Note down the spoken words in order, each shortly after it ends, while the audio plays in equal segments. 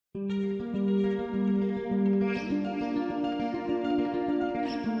Welcome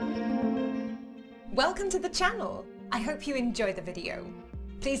to the channel! I hope you enjoy the video.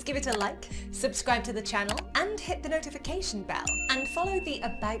 Please give it a like, subscribe to the channel and hit the notification bell, and follow the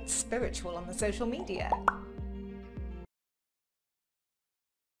About Spiritual on the social media.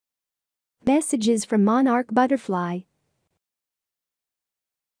 Messages from Monarch Butterfly.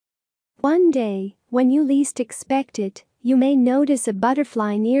 One day, when you least expect it, you may notice a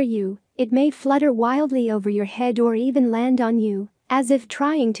butterfly near you. It may flutter wildly over your head or even land on you, as if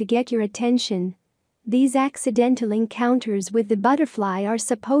trying to get your attention. These accidental encounters with the butterfly are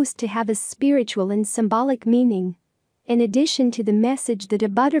supposed to have a spiritual and symbolic meaning. In addition to the message that a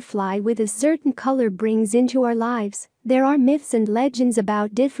butterfly with a certain color brings into our lives, there are myths and legends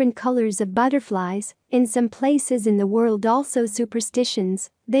about different colors of butterflies. In some places in the world, also superstitions.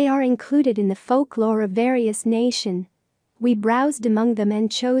 They are included in the folklore of various nations. We browsed among them and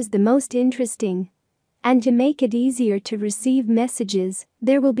chose the most interesting. And to make it easier to receive messages,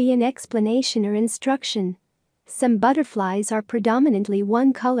 there will be an explanation or instruction. Some butterflies are predominantly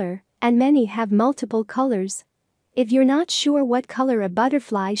one color, and many have multiple colors. If you're not sure what color a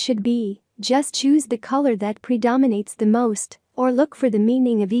butterfly should be, just choose the color that predominates the most, or look for the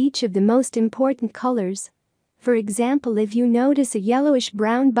meaning of each of the most important colors. For example, if you notice a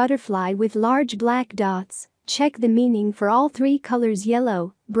yellowish-brown butterfly with large black dots, check the meaning for all three colors: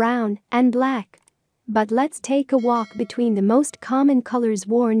 yellow, brown, and black. But let's take a walk between the most common colors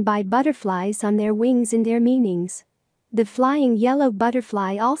worn by butterflies on their wings and their meanings. The flying yellow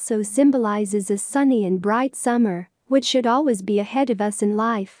butterfly also symbolizes a sunny and bright summer, which should always be ahead of us in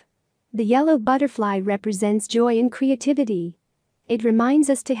life. The yellow butterfly represents joy and creativity. It reminds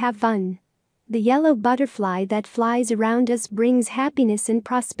us to have fun. The yellow butterfly that flies around us brings happiness and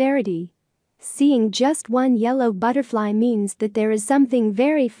prosperity. Seeing just one yellow butterfly means that there is something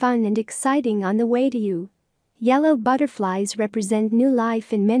very fun and exciting on the way to you. Yellow butterflies represent new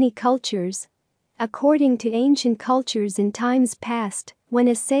life in many cultures. According to ancient cultures in times past, when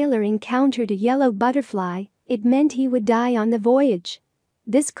a sailor encountered a yellow butterfly, it meant he would die on the voyage.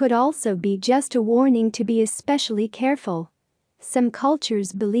 This could also be just a warning to be especially careful. Some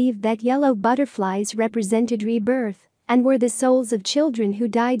cultures believed that yellow butterflies represented rebirth and were the souls of children who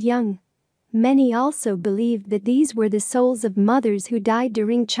died young. Many also believed that these were the souls of mothers who died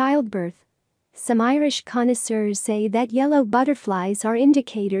during childbirth. Some Irish connoisseurs say that yellow butterflies are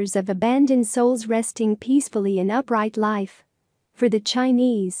indicators of abandoned souls resting peacefully in upright life. For the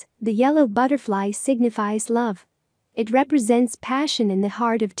Chinese, the yellow butterfly signifies love. It represents passion in the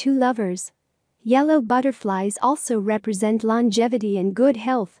heart of two lovers. Yellow butterflies also represent longevity and good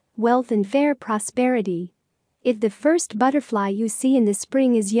health, wealth and fair prosperity. If the first butterfly you see in the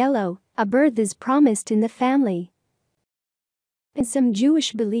spring is yellow, a birth is promised in the family. In some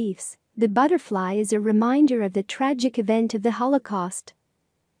Jewish beliefs, the butterfly is a reminder of the tragic event of the Holocaust.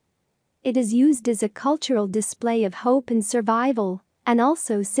 It is used as a cultural display of hope and survival, and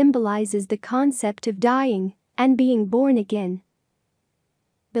also symbolizes the concept of dying and being born again.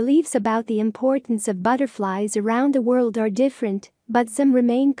 Beliefs about the importance of butterflies around the world are different, but some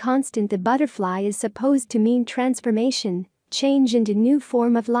remain constant. The butterfly is supposed to mean transformation, change into new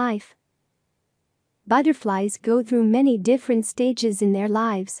form of life. Butterflies go through many different stages in their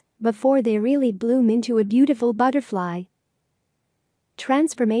lives before they really bloom into a beautiful butterfly.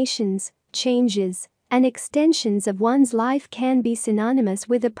 Transformations, changes, and extensions of one's life can be synonymous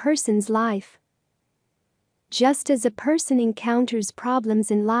with a person's life. Just as a person encounters problems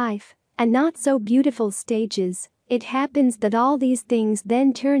in life and not so beautiful stages, it happens that all these things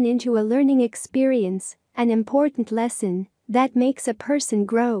then turn into a learning experience, an important lesson that makes a person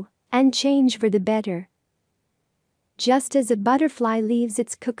grow and change for the better. Just as a butterfly leaves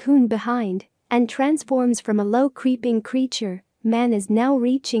its cocoon behind and transforms from a low creeping creature, man is now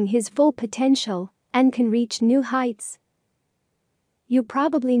reaching his full potential and can reach new heights. You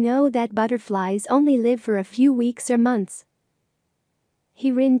probably know that butterflies only live for a few weeks or months.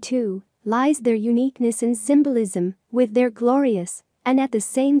 Herein too lies their uniqueness and symbolism. With their glorious and at the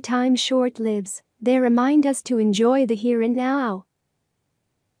same time short lives, they remind us to enjoy the here and now.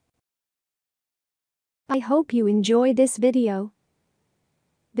 I hope you enjoy this video.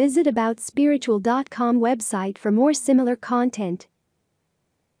 Visit aboutspiritual.com website for more similar content.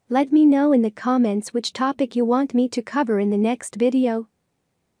 Let me know in the comments which topic you want me to cover in the next video.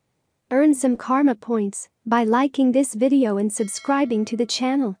 Earn some karma points by liking this video and subscribing to the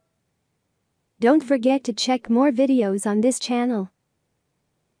channel. Don't forget to check more videos on this channel.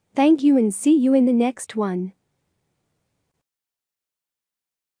 Thank you and see you in the next one.